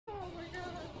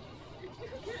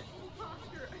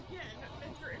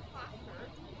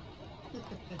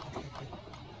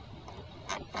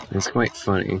It's quite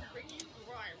funny.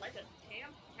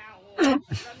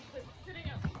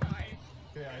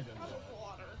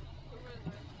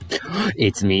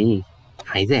 It's me.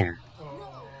 Hi there.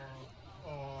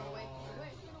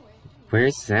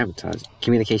 Where's sabotage?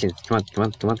 Communications. Come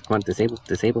on. Disable.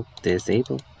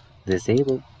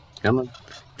 Come on.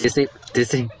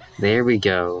 Disable. There we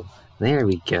go.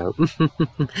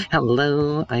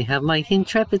 Hello, I have my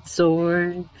intrepid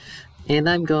sword, and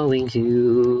I'm going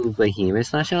to behemoth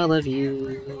slash all of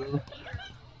you.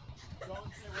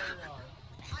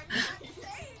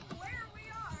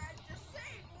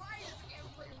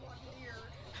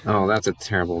 Oh, that's a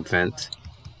terrible vent.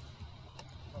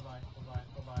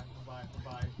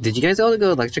 Did you guys all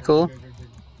go electrical?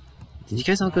 Did you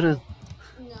guys all go to... No,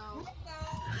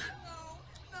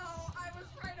 I was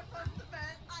right above the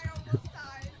vent. I almost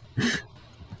died.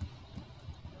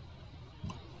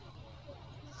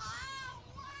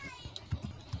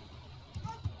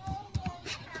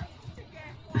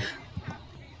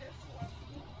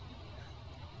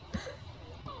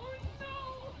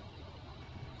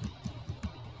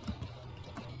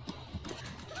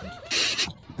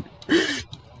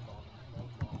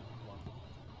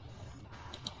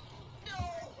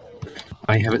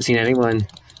 I haven't seen anyone.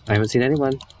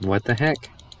 What the heck?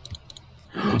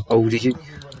 Oh, did you...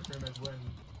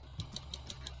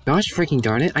 Gosh freaking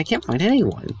darn it, I can't find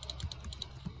anyone.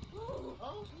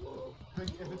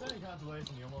 If it's any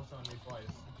consolation, you almost found me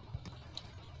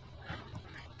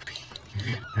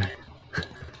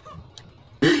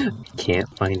twice.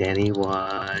 Can't find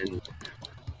anyone.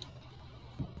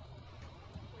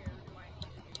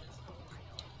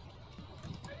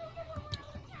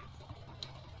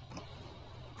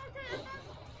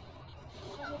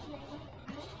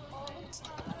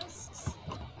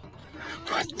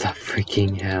 What the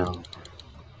freaking hell?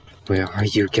 Where are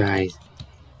you guys?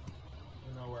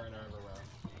 Nowhere and everywhere.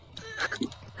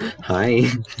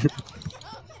 Hi.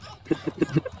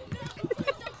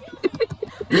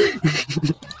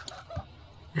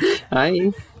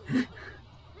 Hi.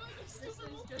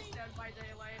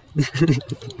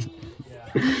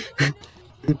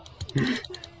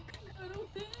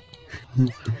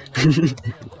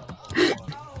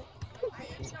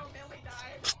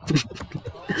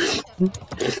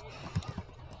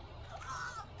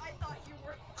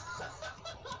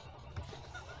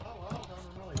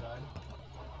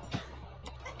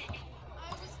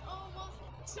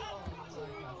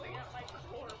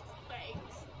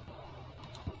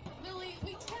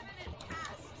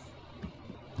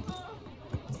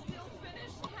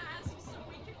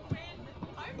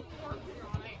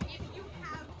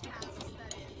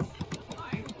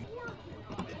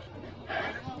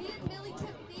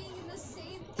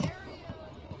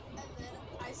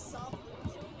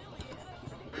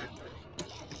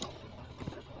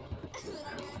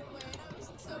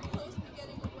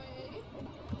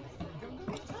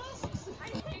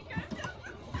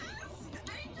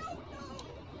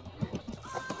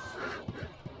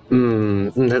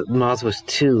 That moth was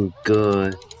too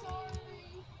good.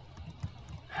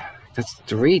 That's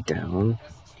 3 down.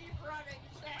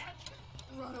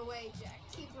 Run away, Jack.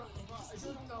 Keep running. Just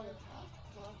keep going.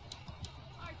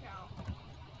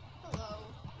 Hello.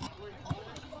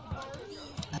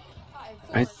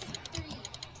 I 5, 4, 3,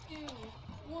 2,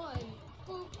 1.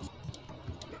 Boop.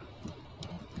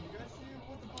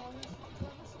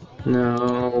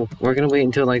 No, we're gonna wait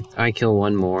until like I kill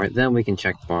one more, then we can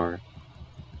check bar.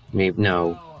 Maybe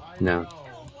no. No.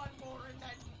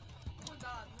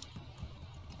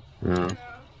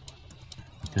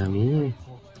 Come here.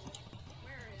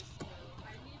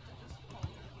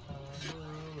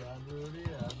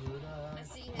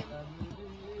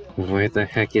 Where the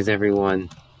heck is everyone?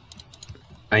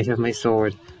 I have my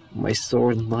sword. My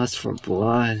sword lusts for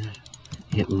blood.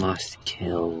 It must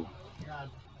kill.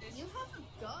 You have a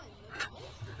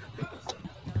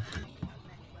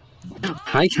gun.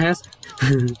 Hi, Cass.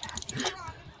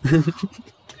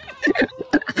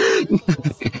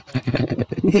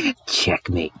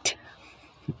 Checkmate.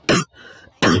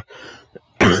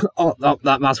 Oh,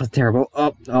 that mouse was terrible.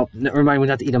 Oh, remind me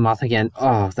not to eat a moth again.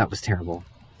 Oh, that was terrible.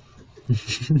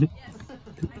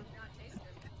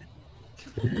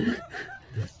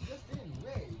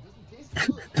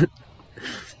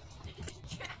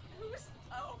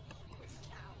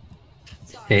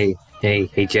 Hey,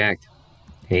 Jack.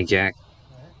 Hey, Jack.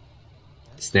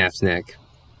 Snap's neck.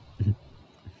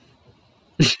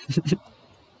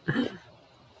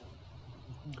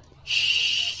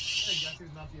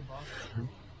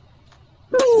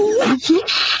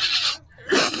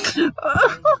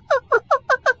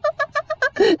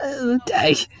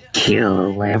 I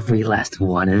kill every last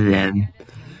one of them.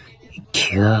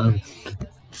 Kill.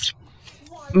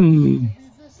 Why Mm. be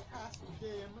this ass game?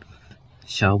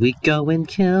 Shall we go and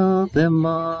kill them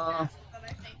all? That I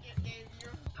think it gave you.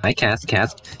 Hi, Cass.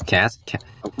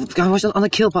 Oh, God, I was on the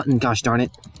kill button. Gosh darn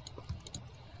it.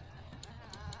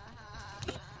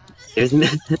 There's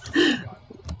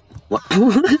what?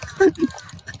 Hi.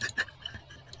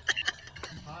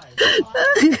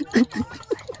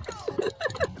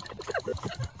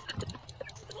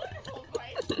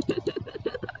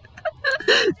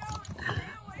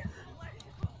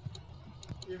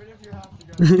 Even if you have to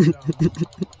go down.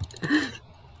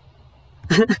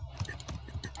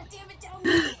 Damn it, down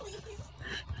me,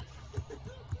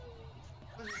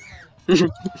 please.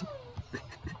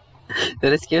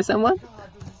 Did it scare someone? God,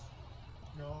 this is...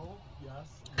 No, yes,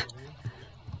 maybe.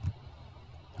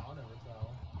 I'll never tell.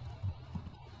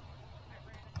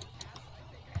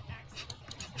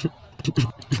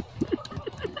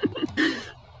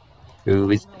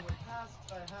 Ooh, I don't know what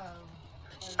tasks I have.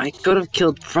 I could have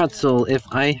killed Pretzel if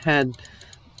I had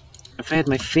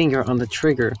my finger on the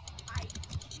trigger.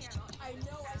 I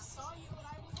know I saw you, but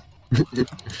I was like,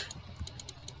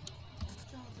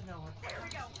 Don't know what here we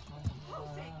go. Oh,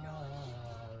 thank God.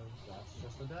 That's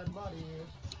just a dead body.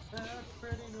 That's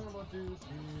pretty normal to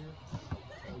see.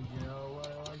 Oh, you know what I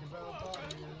like about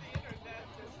bodies?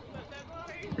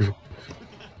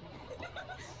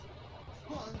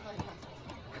 Oh, that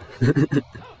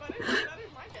is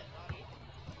my dead body.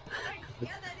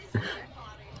 Yeah, that is your dead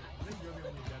body. I think you're the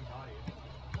only dead body.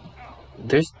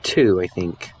 There's two, I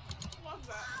think. Love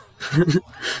that. No.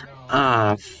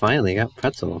 Ah, finally got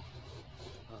Pretzel.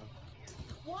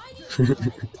 Why do you let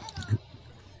it dead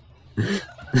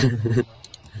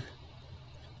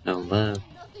Oh, love.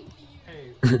 Nothing for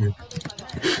you.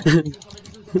 Hey.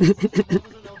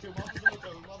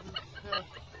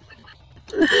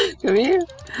 Come here.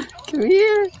 Come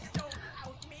here. Don't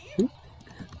out me.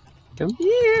 Come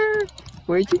here.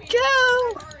 Where'd you go?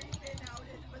 I've already been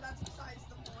outed, but that's besides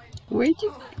the point. Where'd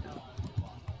you?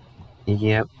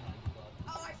 Yep.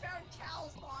 Oh, I found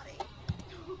Cal's body.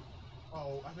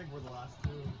 Oh, I think we're the last two.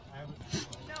 I haven't.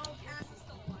 No, Cass is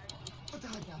still alive. What the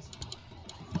heck, Cass?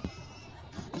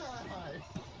 Hi.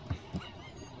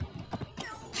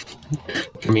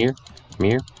 Come here. Come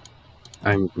here.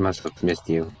 I must have missed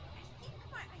you.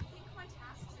 I think my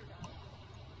tasks are done.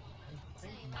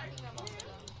 I think I'm almost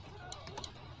done.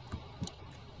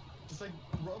 Just like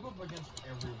rub up against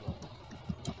every wall.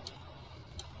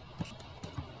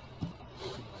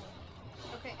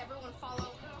 Okay, everyone follow.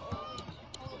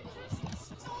 Follow Blue. I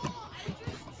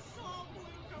just saw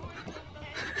Blue going from the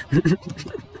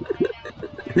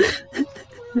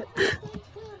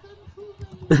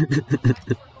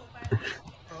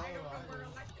I don't remember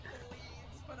electrical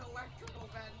leads, but electrical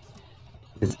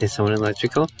vent. Is someone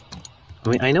electrical? I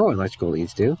mean, I know what electrical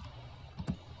leads do.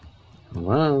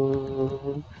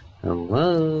 Hello?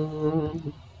 Hello?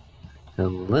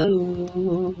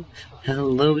 Hello?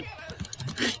 Hello?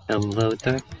 Hello,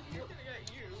 Doc? You're gonna get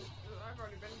you. I've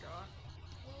already been gone.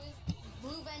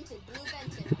 Blue vented.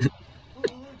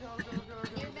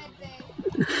 Near med bay.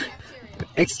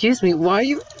 Cafeteria. Excuse me, why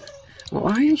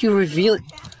are you revealing?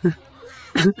 I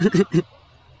didn't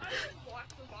block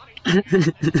the body.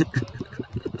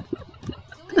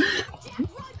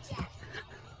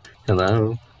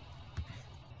 Hello?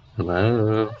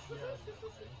 Hello?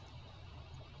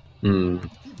 Hmm. No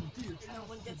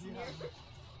one gets near.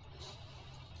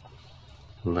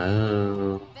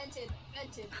 Hello? Vented.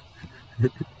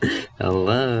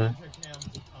 Hello? Check cams,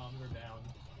 comms are down.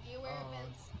 Beware of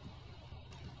vents.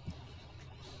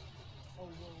 Oh,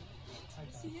 whoa. Hi,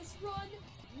 Cass. See us run?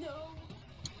 No.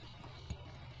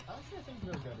 Actually, I think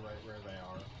they're good right where they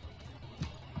are.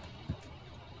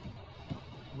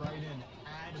 Right in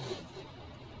admin.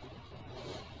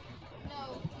 No,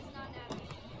 he's not an admin.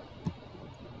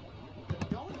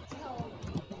 Don't tell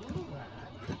Blue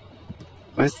that.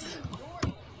 What's...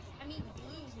 I mean,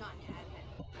 Blue's not an admin.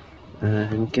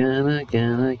 I'm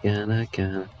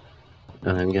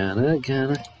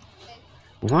gonna...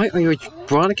 Why are you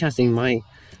broadcasting my...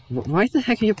 Why the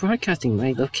heck are you broadcasting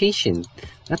my location?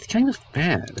 That's kind of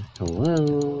bad.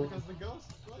 Hello? Because the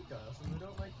ghosts like us and they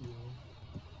don't like you.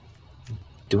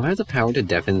 Do I have the power to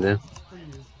deafen them?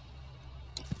 Please.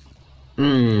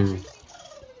 Mmm.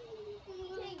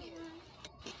 Dang it.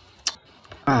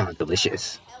 Ah,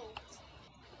 delicious. Elves.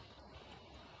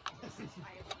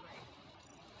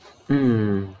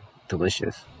 Mmm.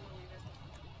 Delicious.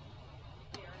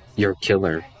 You're a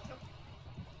killer.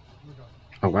 We're going.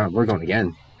 Oh wow, we're going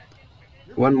again.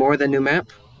 One more than new map?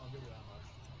 I'll give you that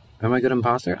much. Am I a good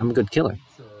imposter? I'm a good killer.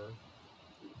 Sure.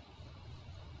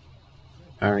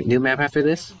 Alright, new map after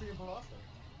this? Just be imposter.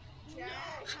 Yeah,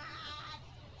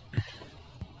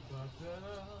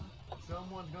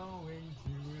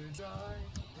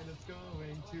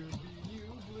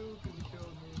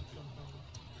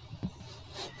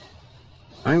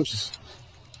 I'm just...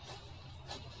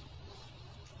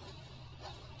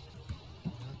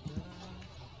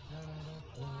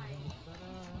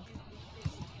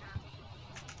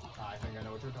 I think I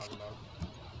know what you're talking about.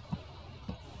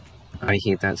 I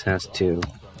hate that test too.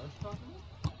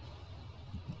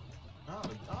 Oh, it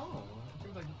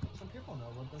seems like some people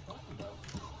know what they're talking about.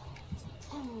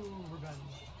 Ooh, revenge.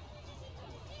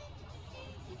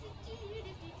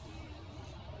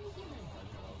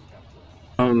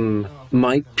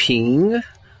 My ping?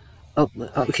 Oh,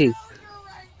 okay. You're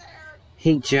right there.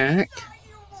 Hey, Jack. You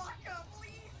walk up,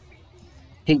 leave me.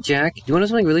 Hey, Jack, do you want to know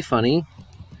something really funny?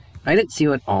 I didn't see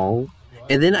you at all.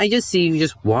 What? And then I just see you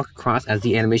just walk across as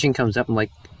the animation comes up. I'm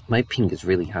like, my ping is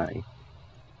really high.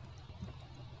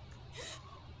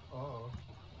 Oh.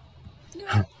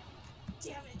 No.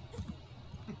 Damn it.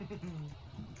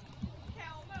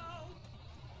 Hell no.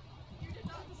 You did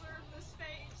not deserve this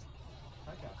fate.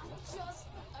 Hi, Cassie.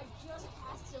 I just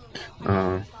passed him. Uh.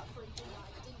 I got free, didn't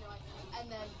I? And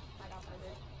then I got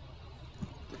murdered.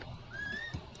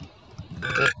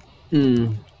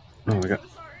 Oh my god. So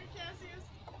sorry, Cassius.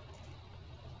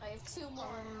 I have two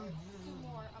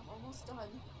more. I'm almost done.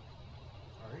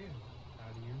 Are you? How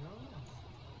do you know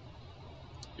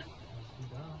that?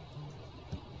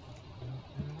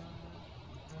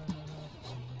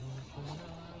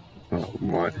 Oh,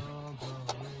 what?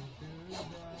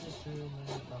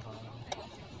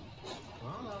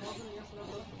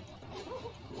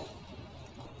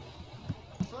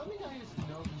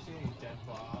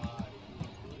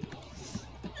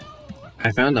 I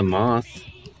found a moth.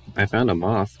 I found a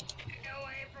moth. Get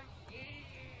away from me.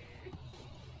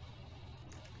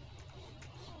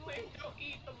 Wait, don't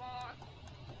eat the moth.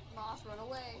 Moss, run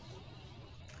away.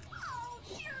 Oh,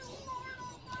 dear Lord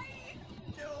Almighty.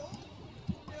 No.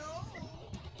 No.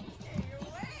 Stay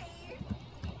away.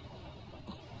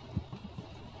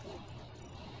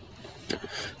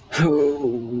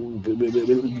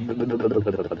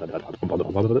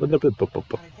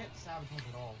 I can't sabotage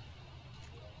at all.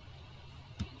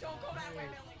 Don't go that way,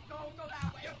 Millie. Don't go that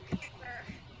way.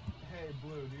 Hey,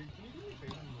 Blue, dude, can you do me a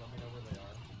favor and let me know where they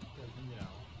are? Because, you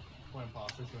know, one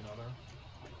imposter to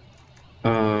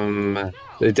another.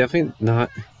 They're definitely not.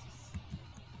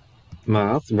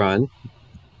 Moth, run.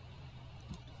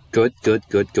 Good, good,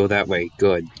 good. Go that way.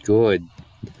 Good, good.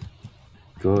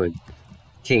 Good.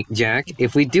 Okay, Jack,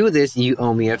 if we do this, you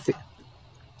owe me a I do.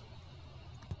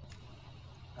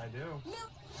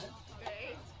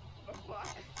 Stay the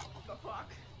fuck. The fuck.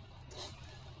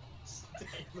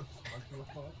 Stay the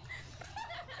fuck.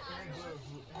 Hey, Blue,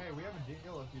 hey, we have a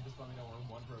deal if you just let me know where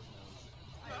one person is.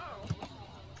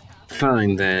 Oh.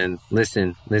 Fine then.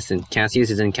 Listen. Cassius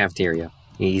is in cafeteria.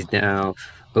 He's now...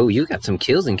 Oh, you got some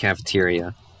kills in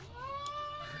cafeteria.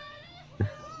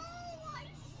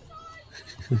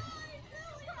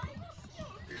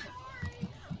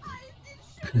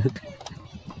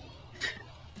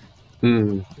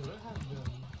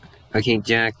 Okay,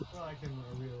 Jack. Well, I can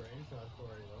rearrange that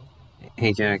for you.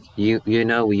 Hey, Jack. You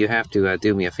know you have to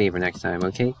do me a favor next time,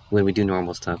 okay? When we do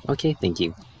normal stuff. Okay, thank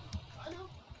you. I know.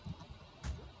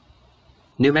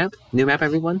 New map? New map,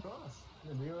 everyone? Of course.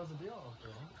 The deal is a deal,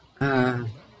 after all.